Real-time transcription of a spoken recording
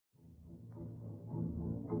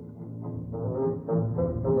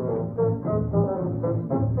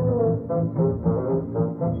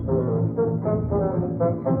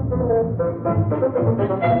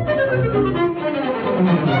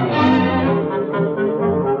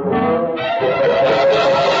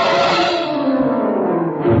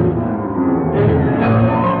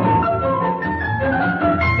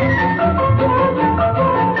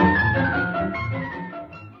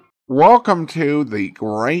Welcome to the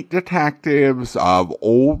Great Detectives of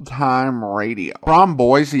Old Time Radio. From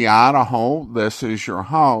Boise, Idaho, this is your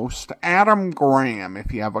host, Adam Graham.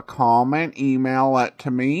 If you have a comment, email it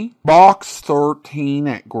to me,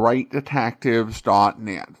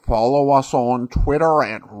 box13@greatdetectives.net. Follow us on Twitter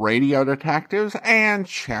at Radio Detectives and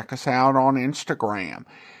check us out on Instagram.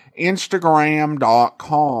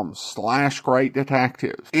 Instagram.com/Great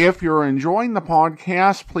Detectives. If you're enjoying the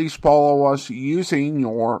podcast, please follow us using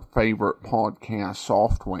your favorite podcast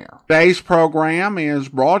software. Today's program is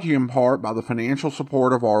brought to you in part by the financial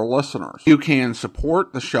support of our listeners. You can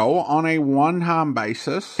support the show on a one-time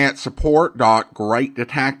basis at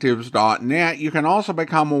support.greatdetectives.net. You can also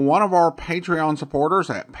become one of our Patreon supporters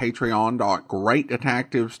at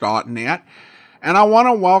patreon.greatdetectives.net. And I want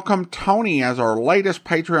to welcome Tony as our latest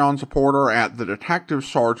Patreon supporter at the Detective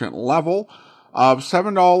Sergeant level of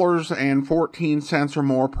 $7.14 or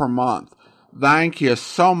more per month. Thank you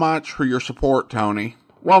so much for your support, Tony.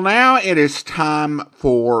 Well, now it is time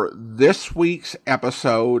for this week's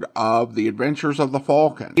episode of The Adventures of the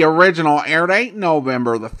Falcon. The original air date,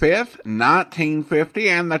 November the 5th, 1950,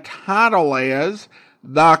 and the title is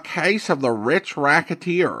The Case of the Rich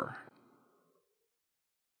Racketeer.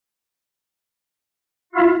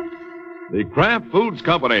 The Kraft Foods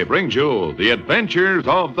Company brings you The Adventures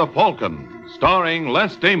of the Falcon, starring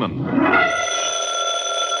Les Damon.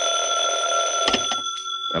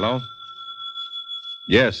 Hello?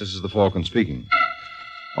 Yes, this is the Falcon speaking.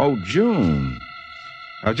 Oh, June.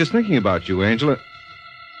 I was just thinking about you, Angela.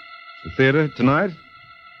 The theater tonight?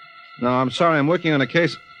 No, I'm sorry, I'm working on a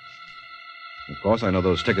case. Of course, I know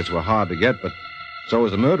those tickets were hard to get, but so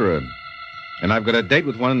was the murderer. And I've got a date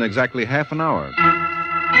with one in exactly half an hour.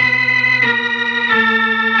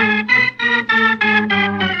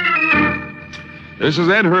 This is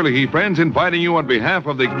Ed Hurley, friends, inviting you on behalf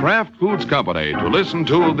of the Kraft Foods Company to listen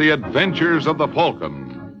to The Adventures of the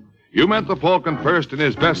Falcon. You met the Falcon first in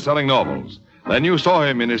his best-selling novels. Then you saw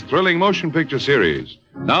him in his thrilling motion picture series.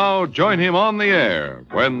 Now join him on the air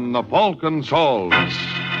when the Falcon solves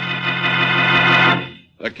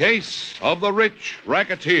The Case of the Rich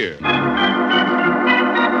Racketeer.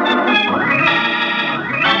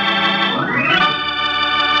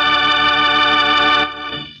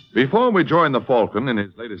 Before we join the Falcon in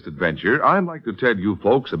his latest adventure, I'd like to tell you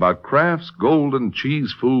folks about Kraft's golden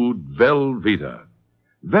cheese food, Velveeta.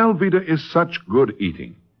 Velveeta is such good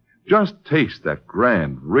eating. Just taste that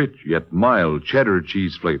grand, rich, yet mild cheddar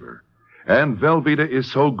cheese flavor. And Velveeta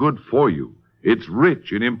is so good for you. It's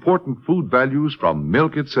rich in important food values from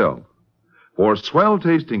milk itself. For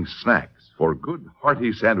swell-tasting snacks, for good,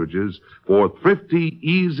 hearty sandwiches, for thrifty,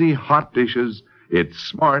 easy, hot dishes, it's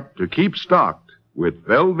smart to keep stocked with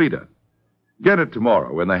Velveeta. Get it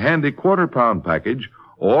tomorrow in the handy quarter-pound package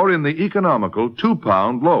or in the economical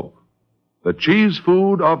 2-pound loaf. The cheese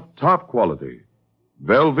food of top quality.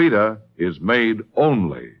 Velveeta is made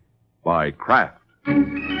only by Kraft.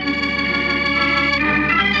 And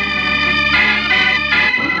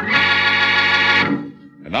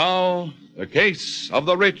now, the case of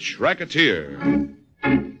the rich racketeer.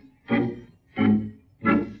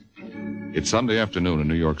 It's Sunday afternoon in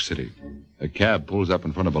New York City. A cab pulls up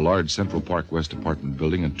in front of a large Central Park West apartment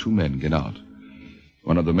building, and two men get out.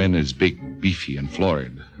 One of the men is big, beefy, and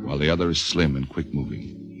florid, while the other is slim and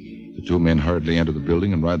quick-moving. The two men hurriedly enter the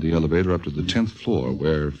building and ride the elevator up to the 10th floor,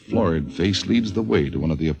 where florid face leads the way to one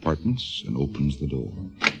of the apartments and opens the door.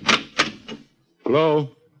 Flo?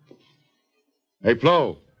 Hey,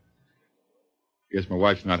 Flo. Guess my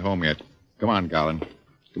wife's not home yet. Come on, Garland.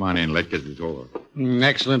 Come on in. Let's get the door.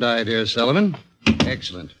 Excellent idea, Sullivan.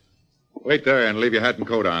 Excellent. Wait there and leave your hat and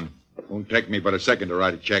coat on. Won't take me but a second to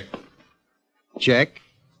write a check. Check?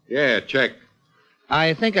 Yeah, check.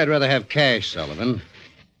 I think I'd rather have cash, Sullivan.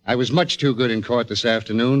 I was much too good in court this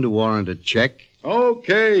afternoon to warrant a check.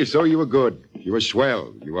 Okay, so you were good. You were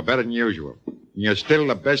swell. You were better than usual. And you're still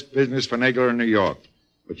the best business finagler in New York.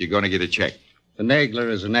 But you're going to get a check.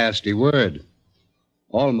 Finagler is a nasty word.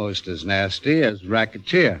 Almost as nasty as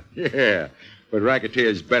racketeer. Yeah, but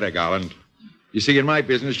racketeer's better, Garland. You see, in my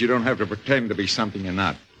business, you don't have to pretend to be something you're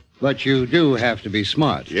not. But you do have to be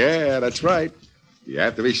smart. Yeah, that's right. You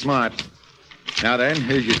have to be smart. Now then,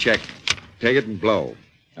 here's your check. Take it and blow.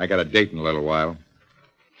 I got a date in a little while.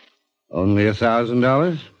 Only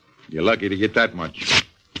 $1,000? You're lucky to get that much.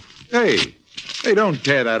 Hey, don't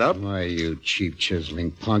tear that up. Why, you cheap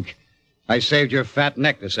chiseling punk. I saved your fat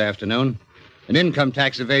neck this afternoon. An income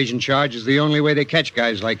tax evasion charge is the only way they catch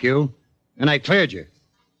guys like you. And I cleared you.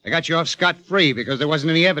 I got you off scot-free because there wasn't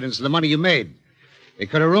any evidence of the money you made. They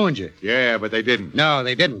could have ruined you. Yeah, but they didn't. No,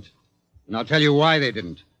 they didn't. And I'll tell you why they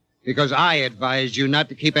didn't. Because I advised you not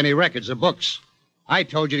to keep any records or books. I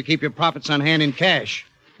told you to keep your profits on hand in cash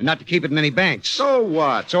and not to keep it in any banks. So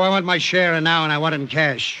what? So I want my share now, and I want it in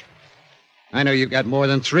cash. I know you've got more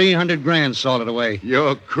than 300 grand salted away.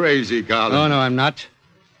 You're crazy, Garland. Oh, no, I'm not.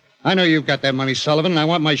 I know you've got that money, Sullivan, and I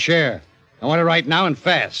want my share. I want it right now and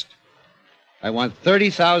fast. I want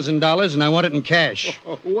 $30,000, and I want it in cash.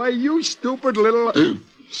 Oh, why, you stupid little...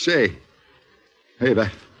 Say, hey,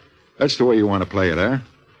 that's the way you want to play it, huh?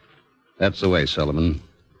 That's the way, Sullivan.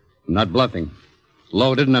 I'm not bluffing. It's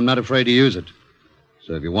loaded, and I'm not afraid to use it.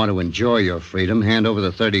 So if you want to enjoy your freedom, hand over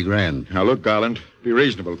the 30 grand. Now, look, Garland, be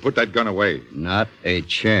reasonable. Put that gun away. Not a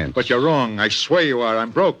chance. But you're wrong. I swear you are.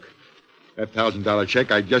 I'm broke. That $1,000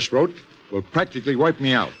 check I just wrote will practically wipe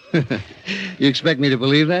me out. You expect me to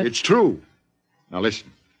believe that? It's true. Now,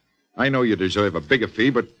 listen. I know you deserve a bigger fee,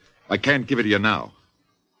 but I can't give it to you now.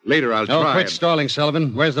 Later, I'll try. Oh, quit stalling,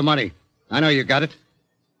 Sullivan. Where's the money? I know you got it.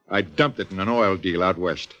 I dumped it in an oil deal out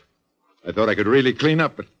west. I thought I could really clean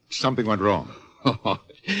up, but something went wrong.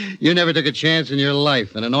 You never took a chance in your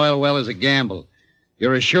life, and an oil well is a gamble.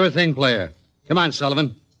 You're a sure thing player. Come on,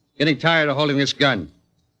 Sullivan. Getting tired of holding this gun.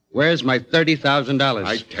 Where's my $30,000?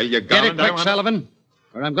 I tell you, Get it Garland, quick, Sullivan,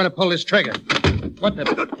 or I'm going to pull this trigger. What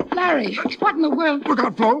the... Larry, what in the world? Look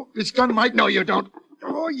out, Flo. This gun might... No, you don't.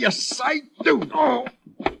 Oh, yes, I do. Oh.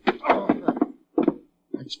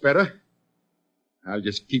 That's better. I'll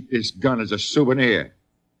just keep this gun as a souvenir.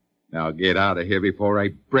 Now get out of here before I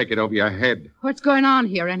break it over your head. What's going on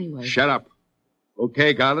here anyway? Shut up.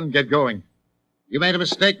 Okay, Garland, get going. You made a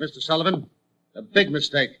mistake, Mr. Sullivan. A big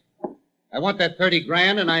mistake. I want that 30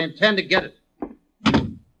 grand, and I intend to get it.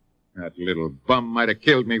 That little bum might have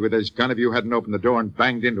killed me with his gun if you hadn't opened the door and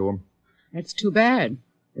banged into him. That's too bad.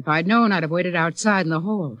 If I'd known, I'd have waited outside in the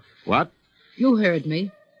hall. What? You heard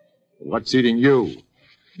me. What's eating you?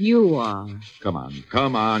 You are. Come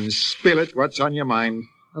on. Spill it. What's on your mind?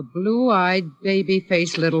 A blue-eyed,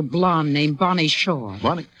 baby-faced little blonde named Bonnie Shaw.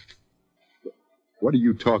 Bonnie? What are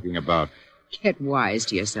you talking about? Get wise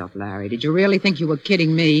to yourself, Larry. Did you really think you were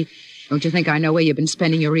kidding me? Don't you think I know where you've been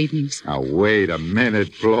spending your evenings? Now, wait a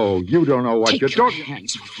minute, Flo. You don't know what Take you're your talking...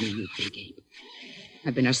 hands off me, you big ape.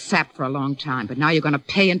 I've been a sap for a long time, but now you're going to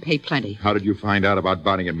pay and pay plenty. How did you find out about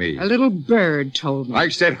Bonnie and me? A little bird told me. I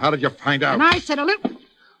said, how did you find out? And I said a little...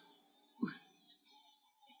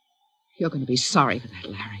 You're going to be sorry for that,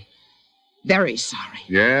 Larry. Very sorry.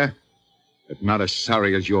 Yeah? But not as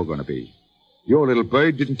sorry as you're going to be. Your little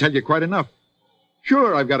bird didn't tell you quite enough.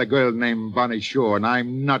 Sure, I've got a girl named Bonnie Shaw, and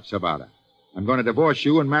I'm nuts about her. I'm going to divorce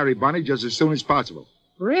you and marry Bonnie just as soon as possible.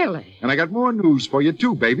 Really? And I got more news for you,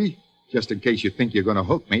 too, baby. Just in case you think you're going to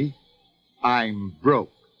hook me. I'm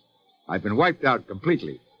broke. I've been wiped out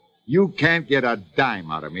completely. You can't get a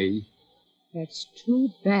dime out of me. That's too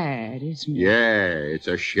bad, isn't it? Yeah, it's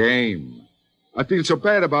a shame. I feel so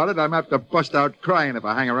bad about it, I'm apt to bust out crying if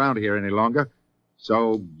I hang around here any longer.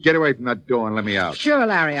 So get away from that door and let me out. Sure,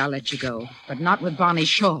 Larry, I'll let you go. But not with Bonnie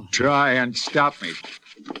Shaw. Try and stop me.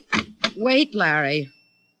 Wait, Larry.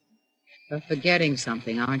 You're forgetting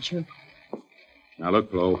something, aren't you? Now,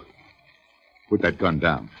 look, Flo. Put that gun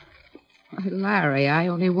down. Why, Larry, I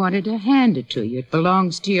only wanted to hand it to you. It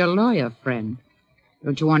belongs to your lawyer friend.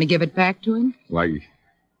 Don't you want to give it back to him? Why,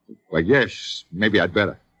 yes. Maybe I'd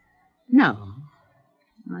better. No.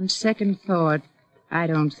 On second thought, I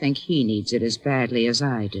don't think he needs it as badly as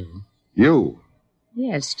I do. You?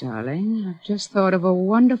 Yes, darling. I've just thought of a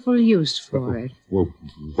wonderful use for it. Well,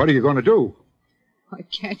 what are you going to do? Why,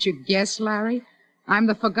 can't you guess, Larry? I'm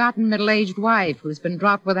the forgotten middle-aged wife who's been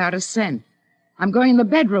dropped without a cent. I'm going in the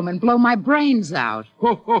bedroom and blow my brains out.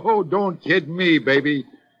 Oh, don't kid me, baby.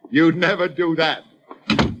 You'd never do that.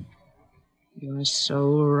 You're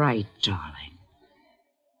so right, darling.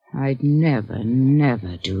 I'd never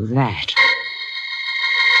do that.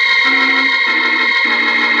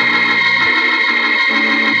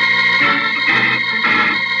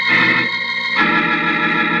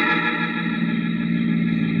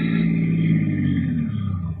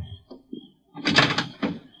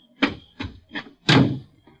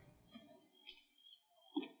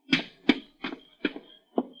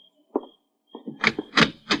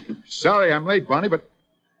 Sorry I'm late, Bonnie, but...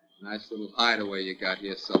 Nice little hideaway you got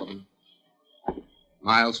here, Sullivan.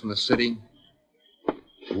 Miles from the city.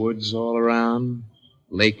 Woods all around.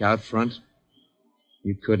 Lake out front.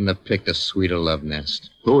 You couldn't have picked a sweeter love nest.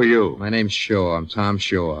 Who are you? My name's Shaw. I'm Tom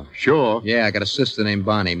Shaw. Sure. Yeah, I got a sister named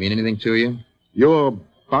Bonnie. Mean anything to you? You're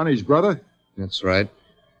Bonnie's brother? That's right.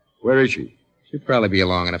 Where is she? She'll probably be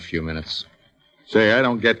along in a few minutes. Say, I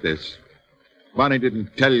don't get this. Bonnie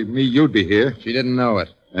didn't tell me you'd be here. She didn't know it.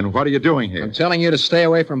 And what are you doing here? I'm telling you to stay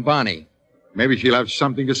away from Bonnie. Maybe she'll have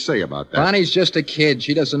something to say about that. Bonnie's just a kid.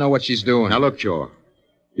 She doesn't know what she's doing. Now, look, Joe.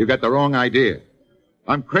 You got the wrong idea.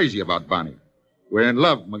 I'm crazy about Bonnie. We're in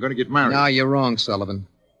love and we're going to get married. No, you're wrong, Sullivan.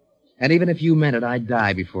 And even if you meant it, I'd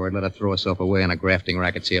die before I'd let her throw herself away on a grafting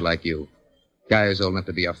racketeer like you. Guy who's old enough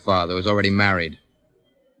to be a father, who's already married.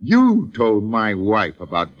 You told my wife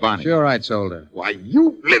about Bonnie. Sure, I told her. Why,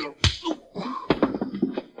 you little...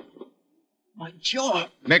 My jaw.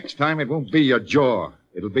 Next time, it won't be your jaw.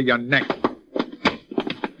 It'll be your neck.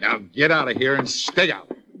 Now get out of here and stay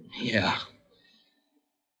out. Yeah.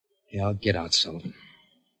 Yeah, I'll get out, Sullivan.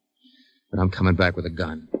 But I'm coming back with a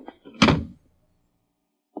gun.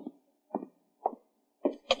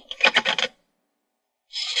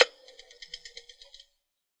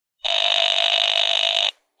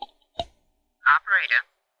 Operator.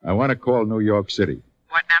 I want to call New York City.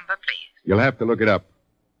 What number, please? You'll have to look it up.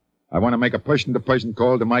 I want to make a person-to-person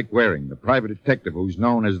call to Mike Waring, the private detective who's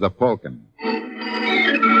known as the Falcon.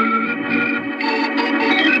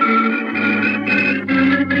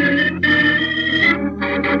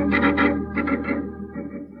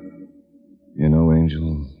 You know,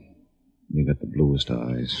 Angel, you got the bluest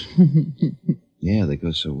eyes. Yeah, they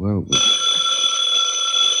go so well with...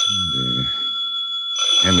 There.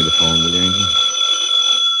 Hand me the phone, will you, Angel?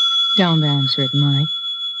 Don't answer it, Mike.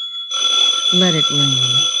 Let it ring.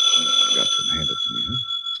 Got to hand it to me, huh?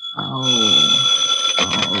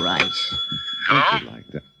 Oh, all right. Hello? You like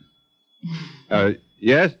that.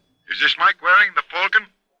 Yes? Is this Mike Waring, the Falcon?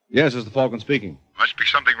 Yes, it's the Falcon speaking. Must be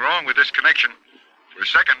something wrong with this connection. For a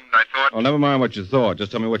second, I thought... Oh, never mind what you thought.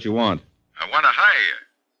 Just tell me what you want. I want to hire you.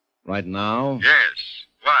 Right now? Yes.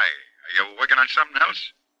 Why? Are you working on something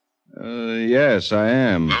else? Yes, I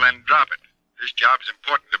am. Well, then drop it. This job is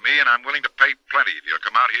important to me, and I'm willing to pay plenty if you'll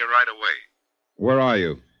come out here right away. Where are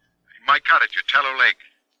you? In my cottage at Tallow Lake.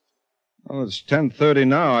 Oh, it's 10:30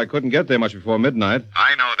 now. I couldn't get there much before midnight.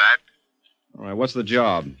 I know that. All right, what's the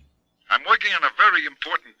job? I'm working on a very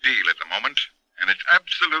important deal at the moment, and it's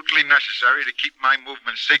absolutely necessary to keep my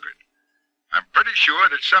movements secret. I'm pretty sure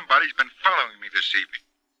that somebody's been following me this evening.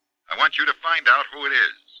 I want you to find out who it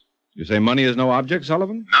is. You say money is no object,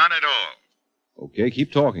 Sullivan? None at all. Okay,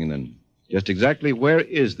 keep talking then. Just exactly where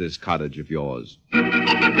is this cottage of yours?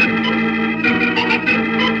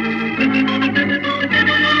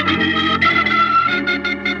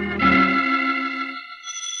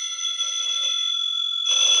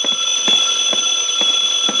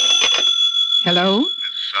 Hello?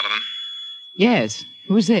 Mrs. Sullivan, Yes.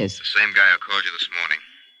 Who's this? the same guy who called you this morning.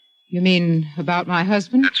 You mean about my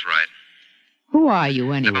husband? That's right. Who are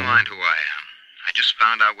you, anyway? Never mind who I am. I just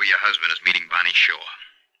found out where your husband is meeting Bonnie Shore.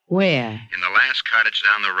 Where? In the last cottage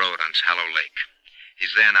down the road on Tallow Lake.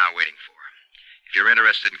 He's there now waiting for her. If you're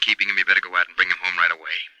interested in keeping him, you better go out and bring him home right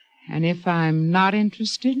away. And if I'm not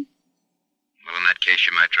interested? Well, in that case,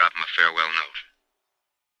 you might drop him a farewell note.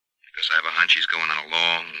 Because I have a hunch he's going on a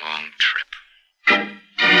long, long trip.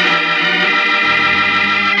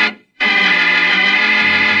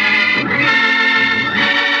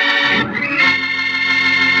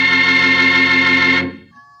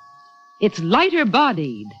 It's lighter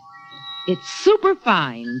bodied. It's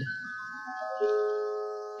superfined.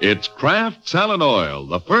 It's Kraft Salad Oil,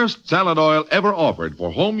 the first salad oil ever offered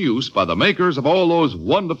for home use by the makers of all those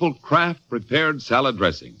wonderful Kraft prepared salad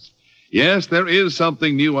dressings. Yes, there is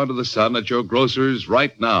something new under the sun at your grocer's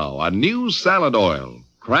right now. A new salad oil,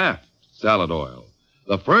 Kraft Salad Oil.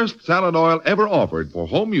 The first salad oil ever offered for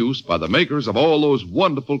home use by the makers of all those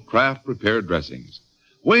wonderful Kraft prepared dressings.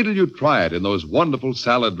 Wait till you try it in those wonderful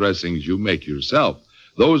salad dressings you make yourself.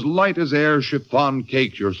 Those light-as-air chiffon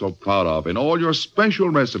cakes you're so proud of, in all your special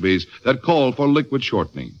recipes that call for liquid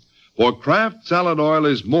shortening. For Kraft Salad Oil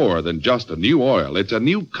is more than just a new oil. It's a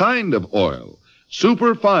new kind of oil.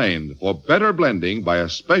 Super fine for better blending by a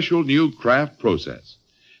special new Kraft process.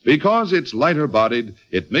 Because it's lighter-bodied,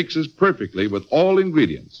 it mixes perfectly with all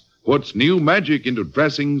ingredients, puts new magic into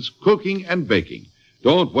dressings, cooking, and baking.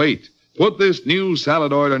 Don't wait. Put this new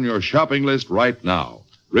salad oil on your shopping list right now.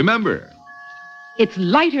 Remember, It's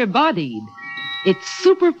lighter bodied. It's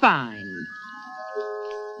superfined.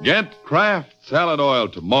 get Kraft Salad Oil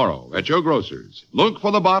tomorrow at your grocer's. Look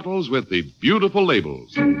for the bottles with the beautiful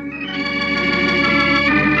labels.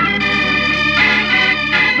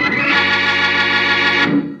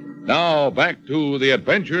 Now, back to the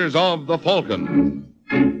adventures of the Falcon.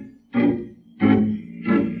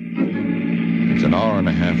 It's an hour and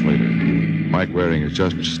a half later. Mike Waring has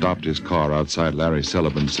just stopped his car outside Larry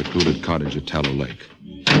Sullivan's secluded cottage at Tallow Lake.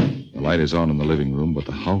 The light is on in the living room, but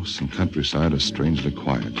the house and countryside are strangely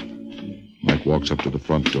quiet. Mike walks up to the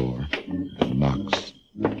front door and knocks.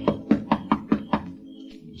 There's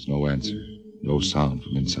no answer. No sound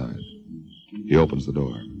from inside. He opens the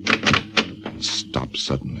door and stops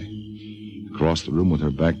suddenly. Across the room, with her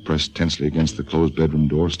back pressed tensely against the closed bedroom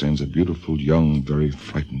door, stands a beautiful, young, very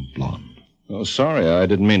frightened blonde. Oh, sorry, I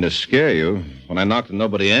didn't mean to scare you. When I knocked and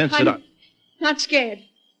nobody answered, I'm not scared.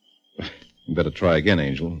 You better try again,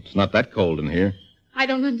 Angel. It's not that cold in here. I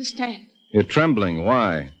don't understand. You're trembling.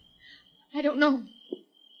 Why? I don't know.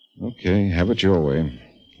 Okay, have it your way.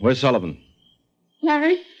 Where's Sullivan?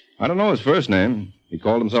 Larry? I don't know his first name. He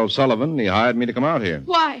called himself Sullivan, and he hired me to come out here.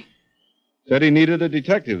 Why? Said he needed a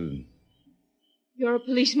detective. You're a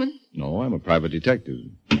policeman? No, I'm a private detective.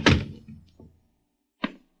 Hey,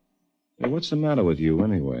 what's the matter with you,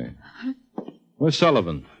 anyway? Huh? Where's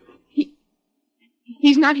Sullivan?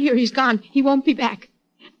 He's not here. He's gone. He won't be back.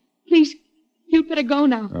 Please, you'd better go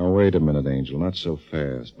now. Now, wait a minute, Angel. Not so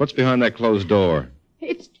fast. What's behind that closed door?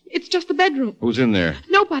 It's just the bedroom. Who's in there?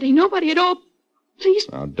 Nobody at all. Please.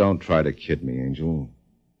 Now, don't try to kid me, Angel.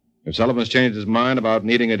 If Sullivan's changed his mind about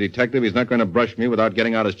needing a detective, he's not going to brush me without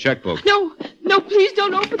getting out his checkbook. No, please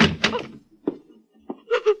don't open it.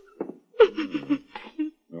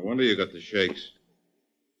 No wonder you got the shakes.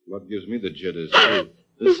 What gives me the jitters?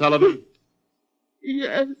 This Sullivan?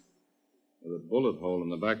 Yes. With a bullet hole in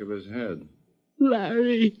the back of his head.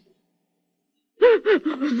 Larry.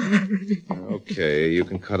 Okay, you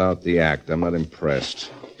can cut out the act. I'm not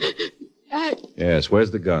impressed. Act? Yes,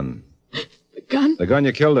 where's the gun? The gun? The gun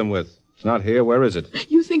you killed him with. It's not here. Where is it?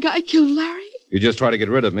 You think I killed Larry? You just try to get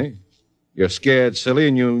rid of me. You're scared, silly,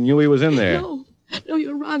 and you knew he was in there. No,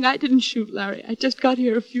 you're wrong. I didn't shoot Larry. I just got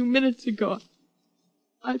here a few minutes ago.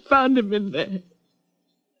 I found him in there.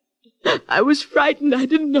 I was frightened. I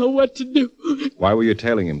didn't know what to do. Why were you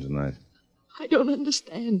tailing him tonight? I don't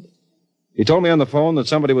understand. He told me on the phone that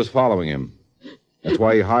somebody was following him. That's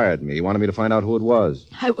why he hired me. He wanted me to find out who it was.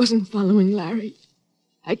 I wasn't following Larry.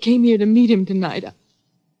 I came here to meet him tonight.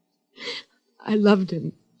 I loved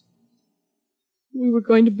him. We were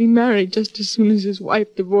going to be married just as soon as his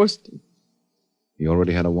wife divorced him. He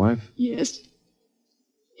already had a wife? Yes.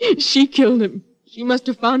 She killed him. She must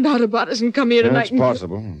have found out about us and come here tonight. That's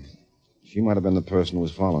possible. She might have been the person who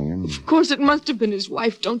was following him. Of course, it must have been his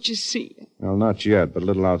wife, don't you see? Well, not yet, but a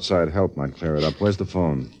little outside help might clear it up. Where's the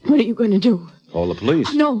phone? What are you going to do? Call the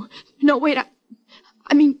police. No, wait.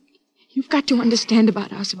 I mean, you've got to understand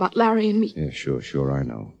about us, about Larry and me. Yeah, sure, I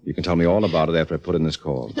know. You can tell me all about it after I put in this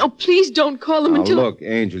call. No, please don't call them until... Look,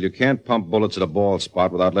 Angel, you can't pump bullets at a bald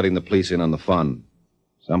spot without letting the police in on the fun.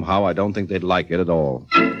 Somehow, I don't think they'd like it at all.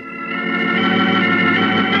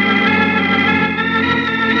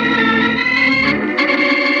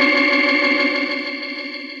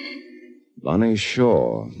 Bonnie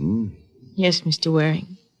Shaw, Yes, Mr.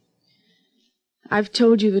 Waring. I've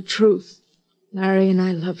told you the truth. Larry and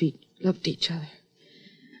I loved each other.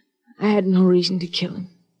 I had no reason to kill him.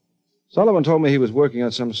 Sullivan told me he was working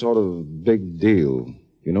on some sort of big deal.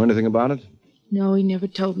 You know anything about it? No, he never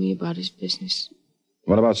told me about his business.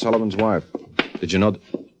 What about Sullivan's wife? Did you know...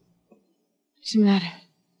 What's the matter?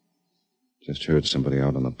 Just heard somebody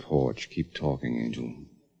out on the porch. Keep talking, Angel.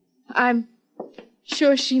 I'm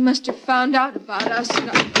sure she must have found out about us.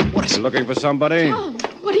 What is it? Looking for somebody? Tom,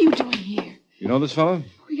 what are you doing here? You know this fellow? Well,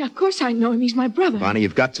 yeah, of course I know him. He's my brother. Bonnie,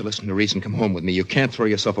 you've got to listen to reason. Come home with me. You can't throw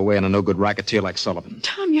yourself away on a no-good racketeer like Sullivan.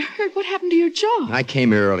 Tom, you hurt. What happened to your jaw? I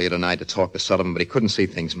came here earlier tonight to talk to Sullivan, but he couldn't see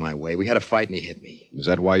things my way. We had a fight and he hit me. Is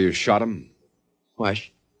that why you shot him? Why?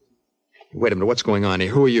 Wait a minute. What's going on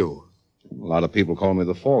here? Who are you? A lot of people call me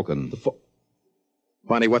the Falcon.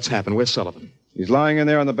 Bonnie, what's happened? Where's Sullivan? He's lying in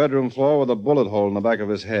there on the bedroom floor with a bullet hole in the back of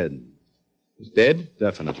his head. He's dead?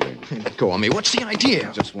 Definitely. Let go of me. What's the idea?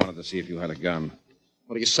 I just wanted to see if you had a gun.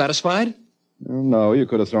 What, are you satisfied? No, you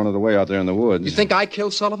could have thrown it away out there in the woods. You think I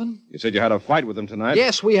killed Sullivan? You said you had a fight with him tonight?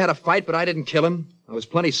 Yes, we had a fight, but I didn't kill him. I was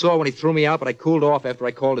plenty sore when he threw me out, but I cooled off after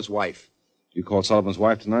I called his wife. You called Sullivan's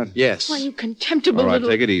wife tonight? Yes. Why, you contemptible All right, little...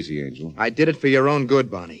 take it easy, Angel. I did it for your own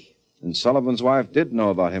good, Bonnie. And Sullivan's wife did know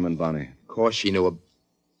about him and Bonnie. Of course she knew.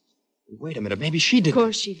 Wait a minute, maybe she did. Of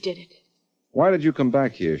course she did it. Why did you come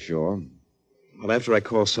back here, Shaw? Well, after I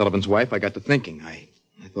called Sullivan's wife, I got to thinking. I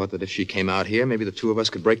thought that if she came out here, maybe the two of us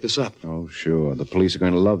could break this up. Oh, sure. The police are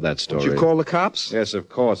going to love that story. Did you call the cops? Yes, of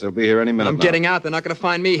course. They'll be here any minute I'm now. getting out. They're not going to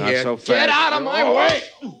find me Not here. so fast. Get out of my way!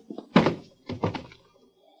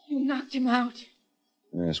 You knocked him out.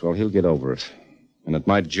 Yes, well, he'll get over it. And it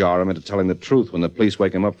might jar him into telling the truth when the police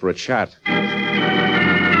wake him up for a chat.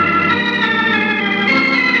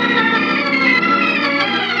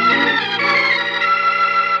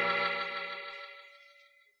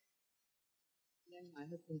 My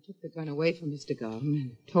husband took the gun away from Mr. Garden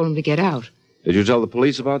and told him to get out. Did you tell the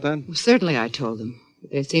police about that? Well, certainly I told them.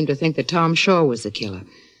 They seemed to think that Tom Shaw was the killer.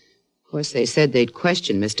 Of course, they said they'd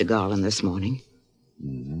questioned Mr. Garland this morning.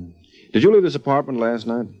 Mm-hmm. Did you leave this apartment last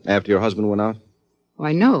night, after your husband went out?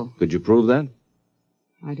 Why, no. Could you prove that?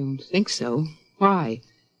 I don't think so. Why?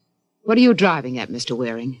 What are you driving at, Mr.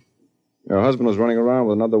 Waring? Your husband was running around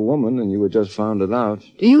with another woman, and you had just found it out.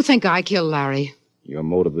 Do you think I killed Larry? Your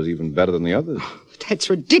motive is even better than the others. That's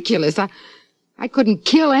ridiculous. I couldn't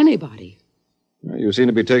kill anybody. Well, you seem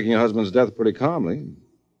to be taking your husband's death pretty calmly.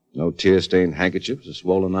 No tear-stained handkerchiefs or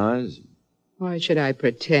swollen eyes. Why should I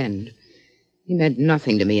pretend? He meant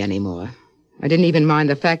nothing to me anymore. I didn't even mind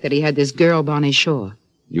the fact that he had this girl, Bonnie Shaw.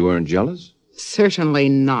 You weren't jealous? Certainly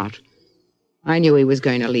not. I knew he was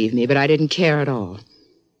going to leave me, but I didn't care at all.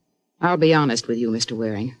 I'll be honest with you, Mr.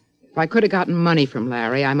 Waring. If I could have gotten money from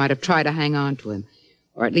Larry, I might have tried to hang on to him,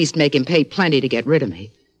 or at least make him pay plenty to get rid of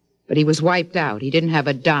me. But he was wiped out. He didn't have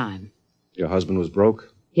a dime. Your husband was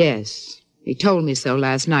broke? Yes. He told me so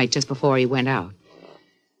last night, just before he went out.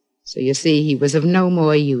 So you see, he was of no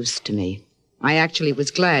more use to me. I actually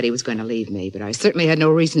was glad he was going to leave me, but I certainly had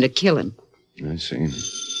no reason to kill him. I see.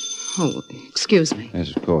 Oh, excuse me.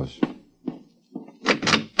 Yes, of course.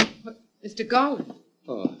 Mr. Garland.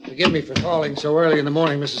 Oh, forgive me for calling so early in the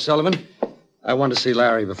morning, Mrs. Sullivan. I wanted to see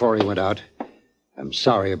Larry before he went out. I'm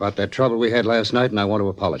sorry about that trouble we had last night, and I want to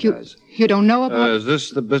apologize. You don't know about... Is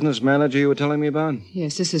this the business manager you were telling me about?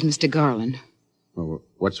 Yes, this is Mr. Garland. Well,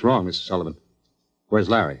 what's wrong, Mrs. Sullivan? Where's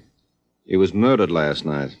Larry? He was murdered last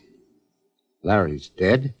night. Larry's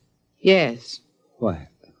dead? Yes. Why,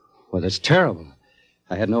 that's terrible.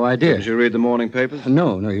 I had no idea. Did you read the morning papers?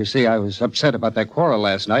 No. You see, I was upset about that quarrel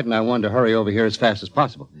last night, and I wanted to hurry over here as fast as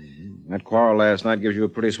possible. That quarrel last night gives you a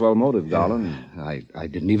pretty swell motive, darling. I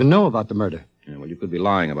didn't even know about the murder. Yeah, well, you could be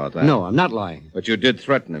lying about that. No, I'm not lying. But you did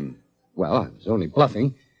threaten him. Well, I was only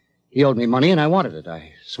bluffing. He owed me money, and I wanted it.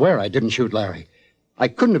 I swear I didn't shoot Larry. I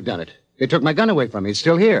couldn't have done it. They took my gun away from me. It's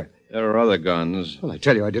still here. There are other guns. Well, I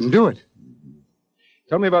tell you, I didn't do it.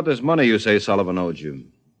 Tell me about this money you say Sullivan owed you.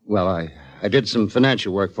 Well, I did some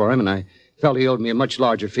financial work for him, and I felt he owed me a much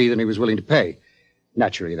larger fee than he was willing to pay.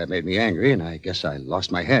 Naturally, that made me angry, and I guess I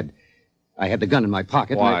lost my head. I had the gun in my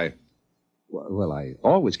pocket. Why? Well, I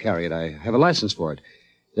always carry it. I have a license for it.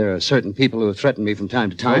 There are certain people who have threatened me from time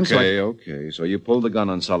to time. Okay. So you pulled the gun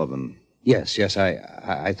on Sullivan. Yes.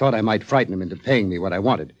 I thought I might frighten him into paying me what I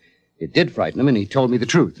wanted. It did frighten him, and he told me the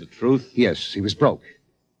truth. The truth? Yes, he was broke.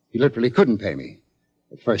 He literally couldn't pay me.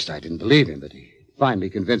 At first, I didn't believe him, but he finally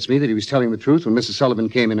convinced me that he was telling the truth when Mrs. Sullivan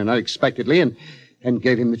came in unexpectedly and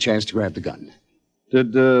gave him the chance to grab the gun.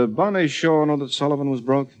 Did Bonnie Shaw know that Sullivan was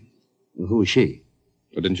broke? Well, who was she?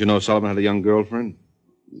 But didn't you know Sullivan had a young girlfriend?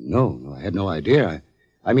 No, I had no idea.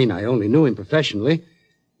 I mean, I only knew him professionally.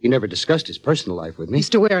 He never discussed his personal life with me.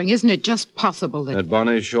 Mr. Waring, isn't it just possible that... That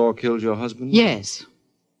Bonnie Shaw killed your husband? Yes.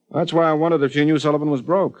 That's why I wondered if she knew Sullivan was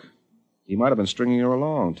broke. He might have been stringing her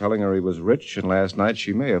along, telling her he was rich, and last night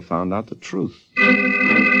she may have found out the truth.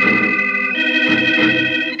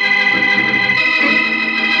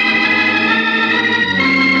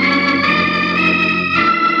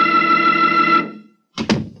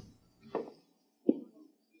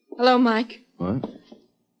 Hello, Mike. What?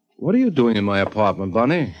 What are you doing in my apartment,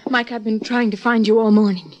 Bonnie? Mike, I've been trying to find you all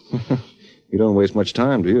morning. You don't waste much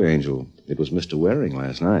time, do you, Angel? It was Mr. Waring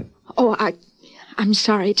last night. Oh, I'm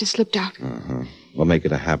sorry. It just slipped out. Uh-huh. Well, make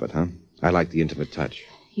it a habit, huh? I like the intimate touch.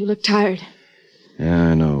 You look tired. Yeah,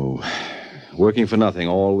 I know. Working for nothing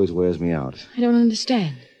always wears me out. I don't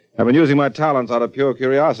understand. I've been using my talents out of pure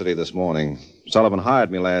curiosity this morning. Sullivan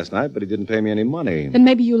hired me last night, but he didn't pay me any money. Then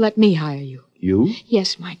maybe you let me hire you. You?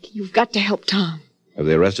 Yes, Mike. You've got to help Tom. Have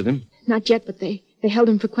they arrested him? Not yet, but they held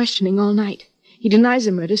him for questioning all night. He denies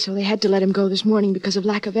the murder, so they had to let him go this morning because of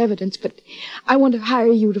lack of evidence, but I want to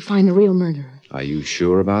hire you to find the real murderer. Are you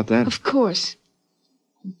sure about that? Of course.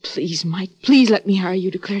 Please, Mike, please let me hire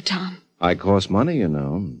you to clear Tom. I cost money, you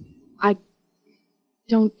know. I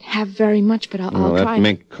don't have very much, but I'll try. That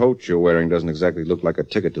mink coat you're wearing doesn't exactly look like a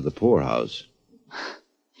ticket to the poorhouse.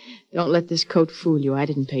 Don't let this coat fool you. I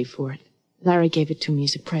didn't pay for it. Larry gave it to me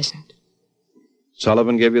as a present.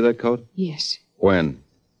 Sullivan gave you that coat? Yes. When?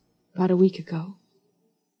 About a week ago.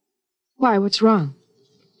 Why, what's wrong?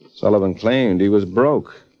 Sullivan claimed he was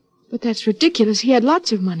broke. But that's ridiculous. He had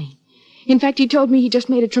lots of money. In fact, he told me he just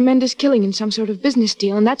made a tremendous killing in some sort of business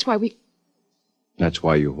deal, and that's why we... That's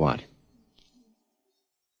why you what?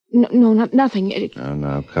 No, nothing.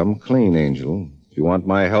 Now, come clean, Angel. If you want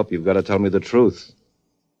my help, you've got to tell me the truth.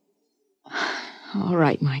 All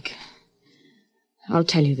right, Mike. I'll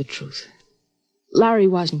tell you the truth. Larry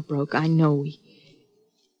wasn't broke, I know.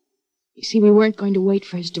 You see, we weren't going to wait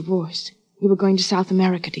for his divorce. We were going to South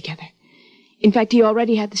America together. In fact, he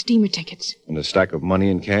already had the steamer tickets. And a stack of money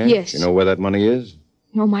in cash? Yes. You know where that money is?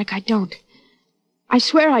 No, Mike, I don't. I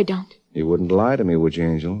swear I don't. You wouldn't lie to me, would you,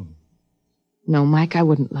 Angel? No, Mike, I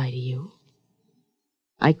wouldn't lie to you.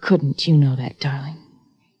 I couldn't. You know that, darling.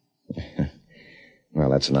 Well,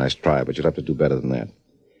 that's a nice try, but you'll have to do better than that.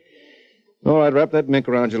 All right, wrap that mink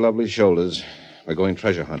around your lovely shoulders. We're going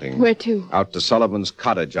treasure hunting. Where to? Out to Sullivan's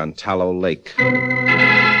cottage on Tallow Lake.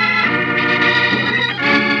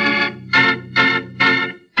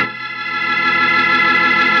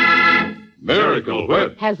 Miracle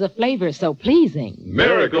Whip. Has a flavor so pleasing.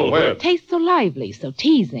 Miracle Whip. Tastes so lively, so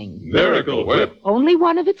teasing. Miracle Whip. Only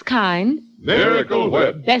one of its kind. Miracle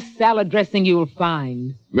Whip. Best salad dressing you'll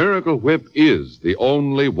find. Miracle Whip is the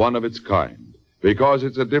only one of its kind because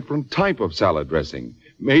it's a different type of salad dressing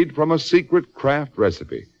made from a secret craft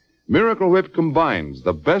recipe. Miracle Whip combines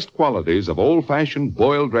the best qualities of old-fashioned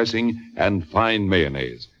boiled dressing and fine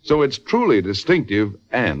mayonnaise, so it's truly distinctive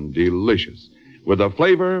and delicious, with a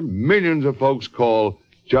flavor millions of folks call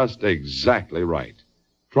just exactly right.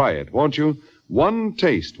 Try it, won't you? One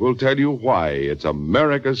taste will tell you why it's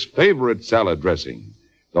America's favorite salad dressing.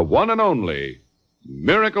 The one and only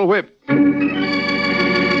Miracle Whip.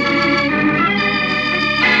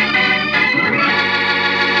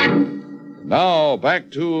 Now,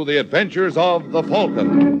 back to the adventures of the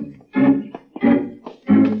Falcon.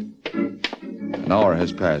 An hour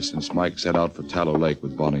has passed since Mike set out for Tallow Lake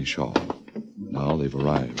with Bonnie Shaw. Now they've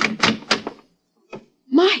arrived.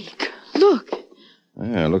 Mike, look.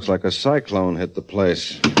 Yeah, looks like a cyclone hit the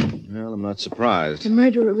place. Well, I'm not surprised. The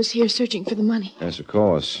murderer was here searching for the money. Yes, of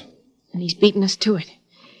course. And he's beaten us to it.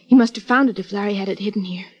 He must have found it if Larry had it hidden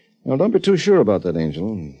here. Well, don't be too sure about that,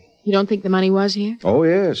 Angel. You don't think the money was here? Oh,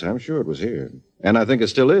 yes, I'm sure it was here. And I think it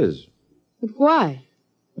still is. But why?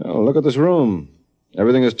 Well, look at this room.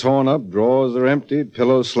 Everything is torn up, drawers are emptied,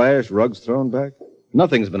 pillows slashed, rugs thrown back.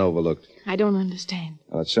 Nothing's been overlooked. I don't understand.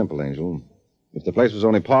 Well, it's simple, Angel. If the place was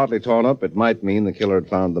only partly torn up, it might mean the killer had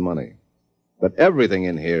found the money. But everything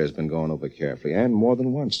in here has been gone over carefully, and more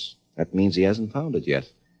than once. That means he hasn't found it yet.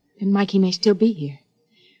 Then Mikey may still be here.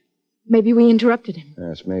 Maybe we interrupted him.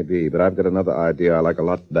 Yes, maybe, but I've got another idea I like a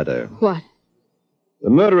lot better. What? The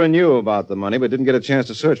murderer knew about the money, but didn't get a chance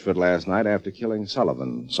to search for it last night after killing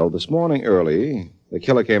Sullivan. So this morning early, the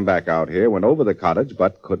killer came back out here, went over the cottage,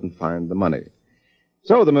 but couldn't find the money.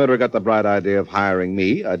 So the murderer got the bright idea of hiring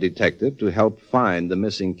me, a detective, to help find the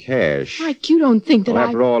missing cash. Mike, you don't think that Well,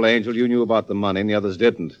 after all, Angel, you knew about the money and the others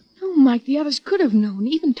didn't. Oh, Mike, the others could have known.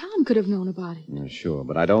 Even Tom could have known about it. Yeah, sure,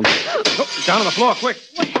 but I don't... Oh, down on the floor, quick!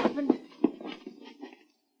 What happened?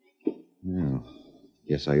 Well,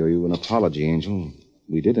 guess I owe you an apology, Angel.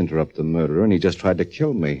 We did interrupt the murderer, and he just tried to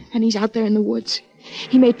kill me. And he's out there in the woods.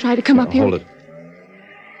 He may try to come up here. Hold it.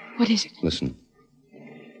 What is it? Listen.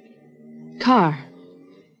 Car.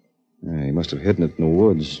 Yeah, he must have hidden it in the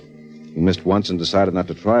woods. He missed once and decided not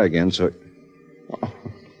to try again, so...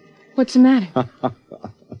 What's the matter?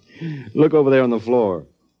 Look over there on the floor.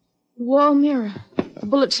 The wall mirror. A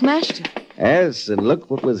bullet smashed it. Yes, and look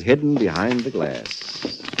what was hidden behind the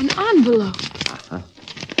glass. An envelope. Uh-huh.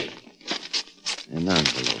 An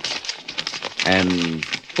envelope. And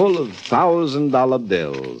full of $1,000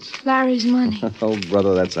 bills. Larry's money. Oh,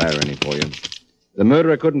 brother, that's irony for you. The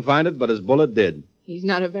murderer couldn't find it, but his bullet did. He's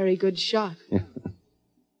not a very good shot.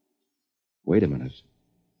 Wait a minute.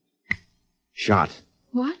 Shot.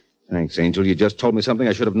 What? Thanks, Angel. You just told me something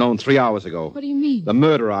I should have known 3 hours ago. What do you mean? The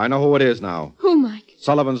murderer. I know who it is now. Who, Mike?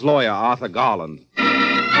 Sullivan's lawyer, Arthur Garland.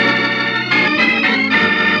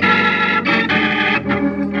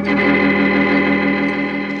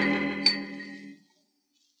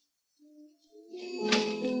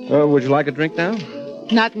 Would you like a drink now?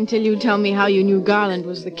 Not until you tell me how you knew Garland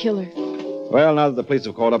was the killer. Well, now that the police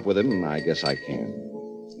have caught up with him, I guess I can.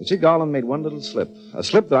 You see, Garland made one little slip. A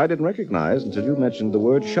slip that I didn't recognize until you mentioned the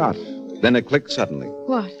word shot. Then it clicked suddenly.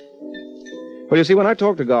 What? Well, you see, when I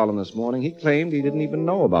talked to Garland this morning, he claimed he didn't even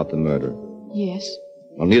know about the murder. Yes.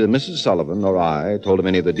 Well, neither Mrs. Sullivan nor I told him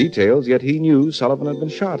any of the details, yet he knew Sullivan had been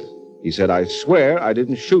shot. He said, I swear I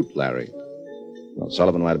didn't shoot Larry. Well,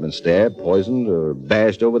 Sullivan might have been stabbed, poisoned, or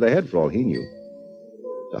bashed over the head for all he knew.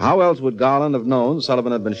 So how else would Garland have known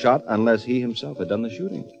Sullivan had been shot unless he himself had done the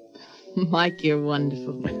shooting? Mike, you're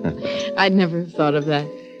wonderful. I'd never have thought of that.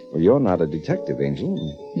 Well, you're not a detective,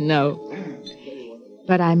 Angel. No.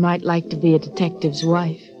 But I might like to be a detective's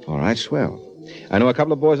wife. All right, swell. I know a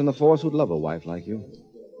couple of boys on the force who'd love a wife like you.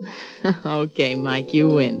 Okay, Mike, you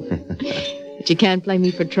win. But you can't blame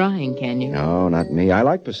me for trying, can you? No, not me. I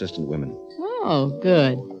like persistent women. Oh,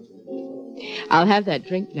 good. I'll have that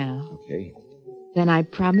drink now. Okay. Then I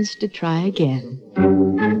promise to try again.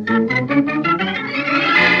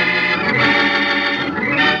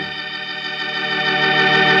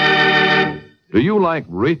 Do you like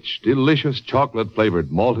rich, delicious chocolate-flavored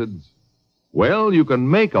malteds? Well, you can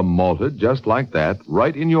make a malted just like that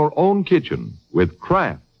right in your own kitchen with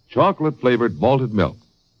Kraft chocolate-flavored malted milk.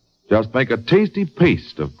 Just make a tasty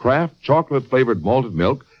paste of Kraft chocolate-flavored malted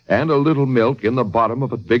milk and a little milk in the bottom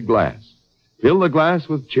of a big glass. Fill the glass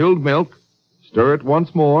with chilled milk, stir it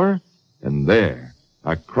once more, and there.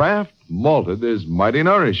 A Kraft malted is mighty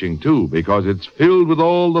nourishing, too, because it's filled with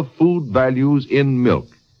all the food values in milk.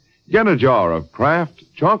 Get a jar of Kraft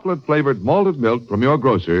chocolate-flavored malted milk from your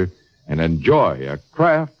grocer and enjoy a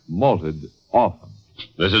Kraft malted often.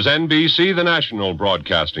 This is NBC, the national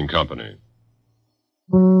broadcasting company.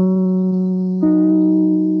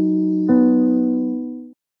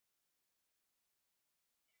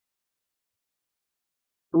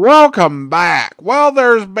 Welcome back. Well,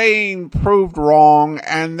 there's being proved wrong,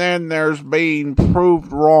 and then there's being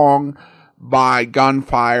proved wrong by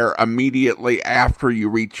gunfire immediately after you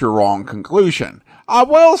reach your wrong conclusion. I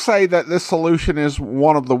will say that this solution is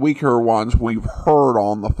one of the weaker ones we've heard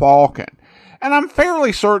on the Falcon. And I'm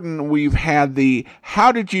fairly certain we've had the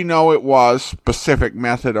how did you know it was specific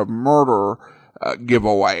method of murder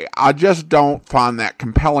giveaway. I just don't find that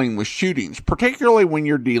compelling with shootings, particularly when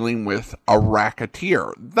you're dealing with a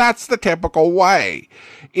racketeer. That's the typical way.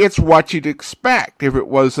 It's what you'd expect. If it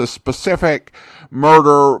was a specific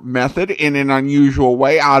murder method in an unusual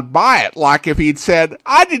way, I'd buy it. Like if he'd said,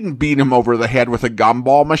 I didn't beat him over the head with a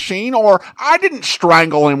gumball machine, or I didn't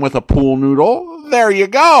strangle him with a pool noodle. There you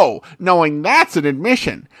go. Knowing that's an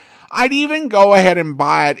admission. I'd even go ahead and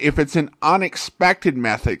buy it if it's an unexpected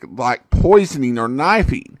method, like poisoning or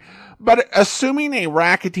knifing. But assuming a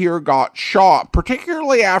racketeer got shot,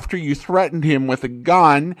 particularly after you threatened him with a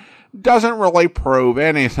gun, doesn't really prove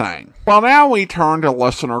anything. Well, now we turn to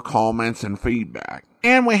listener comments and feedback.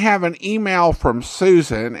 And we have an email from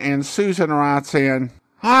Susan, and Susan writes in,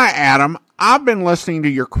 Hi, Adam. I've been listening to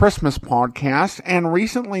your Christmas podcast and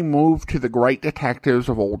recently moved to the Great Detectives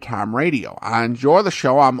of Old Time Radio. I enjoy the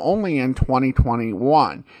show. I'm only in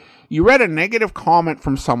 2021. You read a negative comment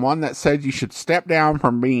from someone that said you should step down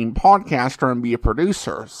from being podcaster and be a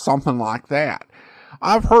producer, something like that.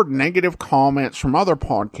 I've heard negative comments from other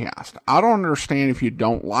podcasts. I don't understand if you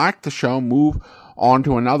don't like the show, move on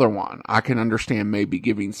to another one. I can understand maybe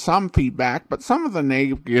giving some feedback, but some of the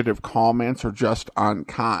negative comments are just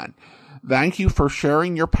unkind. Thank you for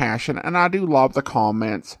sharing your passion, and I do love the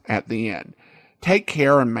comments at the end. Take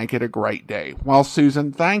care and make it a great day. Well,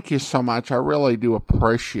 Susan, thank you so much. I really do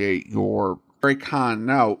appreciate your very kind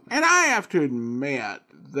note. And I have to admit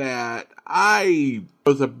that I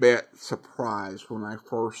was a bit surprised when I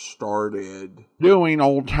first started doing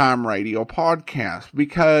old time radio podcasts,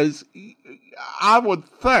 because I would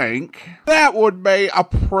think that would be a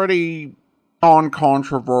pretty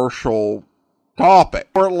non-controversial topic,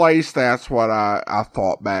 or at least that's what I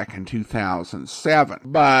thought back in 2007.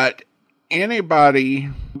 But anybody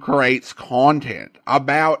who creates content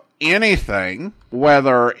about anything,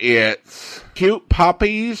 whether it's cute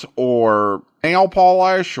puppies or nail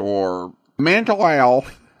polish or mental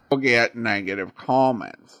health, will get negative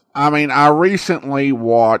comments. I mean, I recently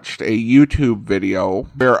watched a YouTube video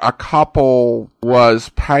where a couple was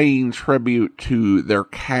paying tribute to their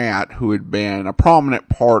cat who had been a prominent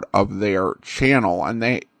part of their channel, and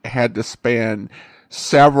they had to spend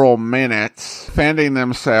several minutes defending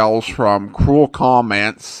themselves from cruel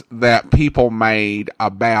comments that people made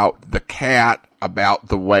about the cat, about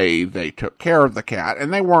the way they took care of the cat,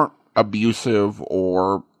 and they weren't abusive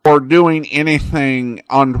or doing anything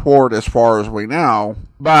untoward as far as we know,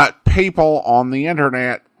 but people on the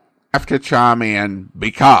internet have to chime in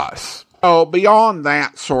because. So beyond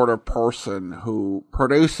that sort of person who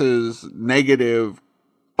produces negative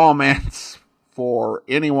comments for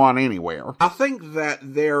anyone anywhere, I think that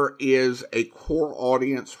there is a core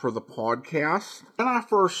audience for the podcast. When I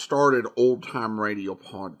first started old time radio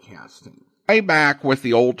podcasting, way back with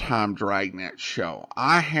the Old Time Dragnet show,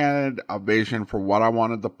 I had a vision for what I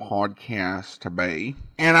wanted the podcast to be.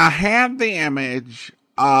 And I had the image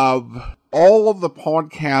of all of the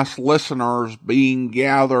podcast listeners being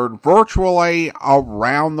gathered virtually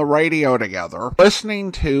around the radio together,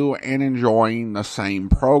 listening to and enjoying the same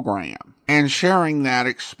program and sharing that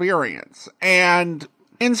experience. And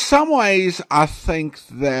in some ways, I think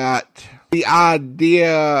that the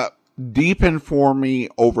idea deepened for me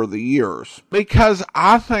over the years, because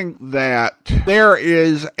I think that there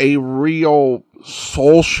is a real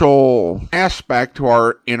social aspect to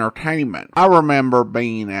our entertainment. I remember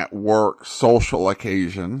being at work social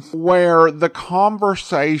occasions where the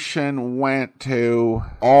conversation went to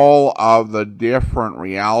all of the different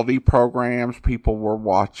reality programs people were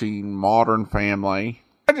watching, Modern Family,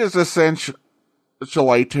 which is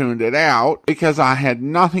eventually tuned it out because I had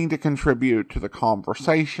nothing to contribute to the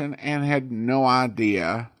conversation and had no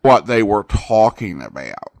idea what they were talking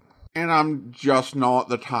about. And I'm just not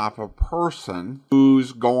the type of person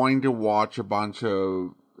who's going to watch a bunch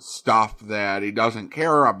of stuff that he doesn't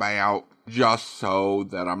care about just so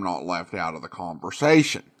that I'm not left out of the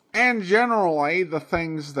conversation. And generally, the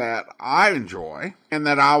things that I enjoy and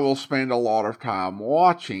that I will spend a lot of time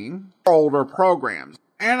watching are older programs.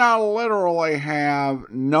 And I literally have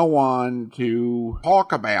no one to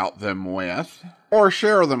talk about them with or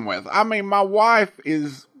share them with. I mean, my wife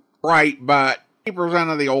is great, but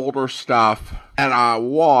 80% of the older stuff that I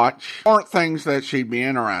watch aren't things that she'd be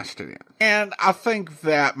interested in. And I think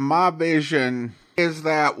that my vision is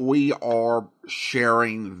that we are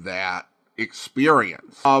sharing that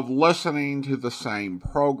experience of listening to the same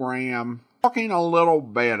program, talking a little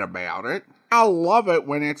bit about it. I love it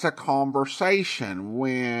when it's a conversation,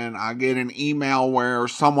 when I get an email where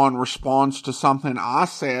someone responds to something I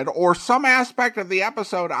said or some aspect of the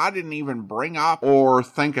episode I didn't even bring up or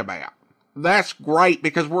think about. That's great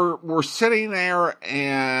because we're sitting there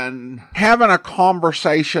and having a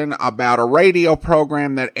conversation about a radio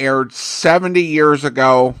program that aired 70 years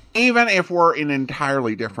ago, even if we're in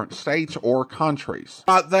entirely different states or countries.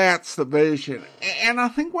 But that's the vision. And I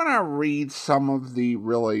think when I read some of the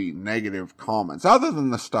really negative comments, other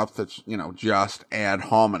than the stuff that's, just ad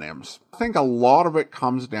hominems, I think a lot of it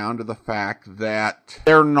comes down to the fact that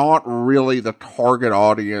they're not really the target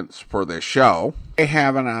audience for this show. They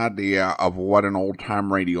have an idea of what an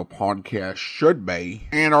old-time radio podcast should be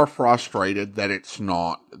and are frustrated that it's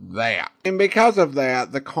not that. And because of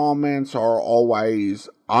that, the comments are always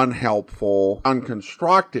unhelpful,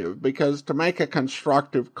 unconstructive, because to make a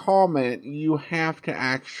constructive comment, you have to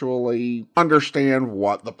actually understand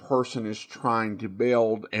what the person is trying to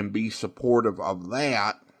build and be supportive of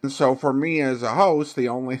that. And so for me as a host, the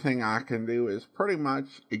only thing I can do is pretty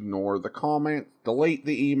much ignore the comment, delete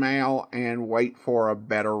the email, and wait for a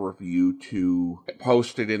better review to get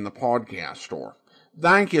posted in the podcast store.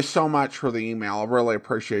 Thank you so much for the email. I really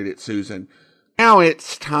appreciate it, Susan. Now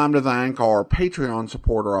it's time to thank our Patreon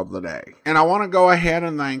supporter of the day. And I want to go ahead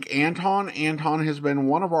and thank Anton. Anton has been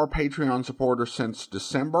one of our Patreon supporters since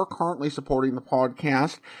December, currently supporting the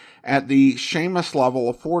podcast at the Seamus level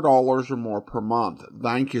of $4 or more per month.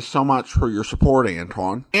 Thank you so much for your support,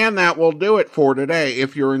 Anton. And that will do it for today.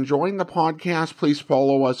 If you're enjoying the podcast, please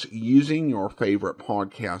follow us using your favorite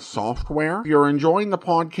podcast software. If you're enjoying the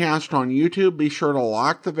podcast on YouTube, be sure to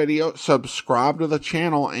like the video, subscribe to the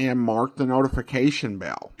channel, and mark the notification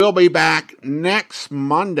bell. We'll be back next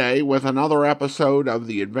Monday with another episode of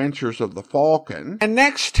The Adventures of the Falcon. And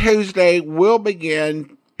next Tuesday, we'll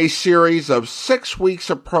begin a series of 6 weeks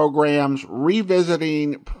of programs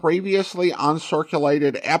revisiting previously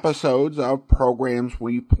uncirculated episodes of programs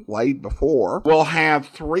we played before. We'll have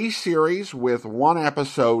 3 series with 1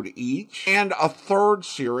 episode each, and a 3rd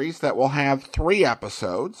series that will have 3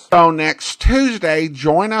 episodes. So next Tuesday,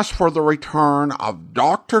 join us for the return of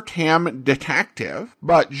Dr. Tim Detective,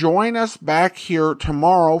 but join us back here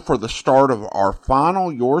tomorrow for the start of our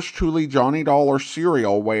final Yours Truly Johnny Dollar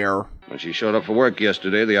serial where... When she showed up for work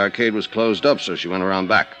yesterday, the arcade was closed up, so she went around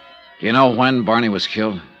back. Do you know when Barney was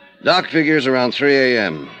killed? Doc figures around 3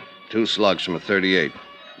 a.m. 2 slugs from a .38.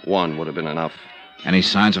 1 would have been enough. Any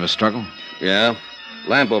signs of a struggle? Yeah.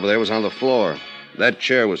 Lamp over there was on the floor. That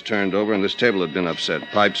chair was turned over, and this table had been upset.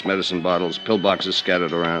 Pipes, medicine bottles, pill boxes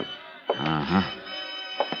scattered around. Uh-huh.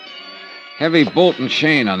 Heavy bolt and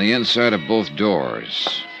chain on the inside of both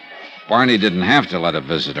doors. Barney didn't have to let a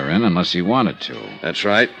visitor in unless he wanted to. That's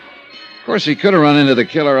right. Of course, he could have run into the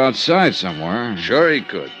killer outside somewhere. Sure he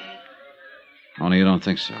could. Only you don't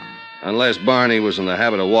think so. Unless Barney was in the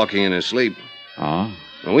habit of walking in his sleep. Oh?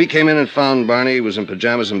 When we came in and found Barney, he was in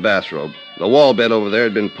pajamas and bathrobe. The wall bed over there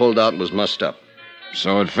had been pulled out and was mussed up.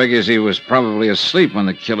 So it figures he was probably asleep when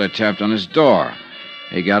the killer tapped on his door.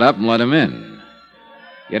 He got up and let him in.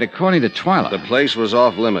 Yet according to Twyla... The place was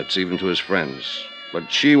off limits, even to his friends.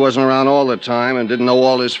 But she wasn't around all the time and didn't know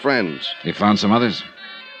all his friends. He found some others?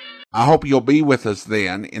 I hope you'll be with us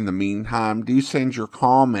then. In the meantime, do send your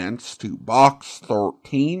comments to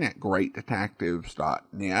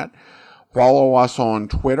box13@greatdetectives.net. Follow us on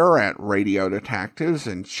Twitter at Radio Detectives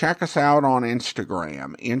and check us out on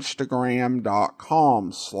Instagram,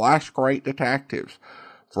 instagram.com/greatdetectives.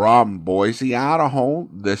 From Boise, Idaho,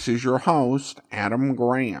 this is your host, Adam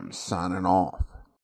Graham, signing off.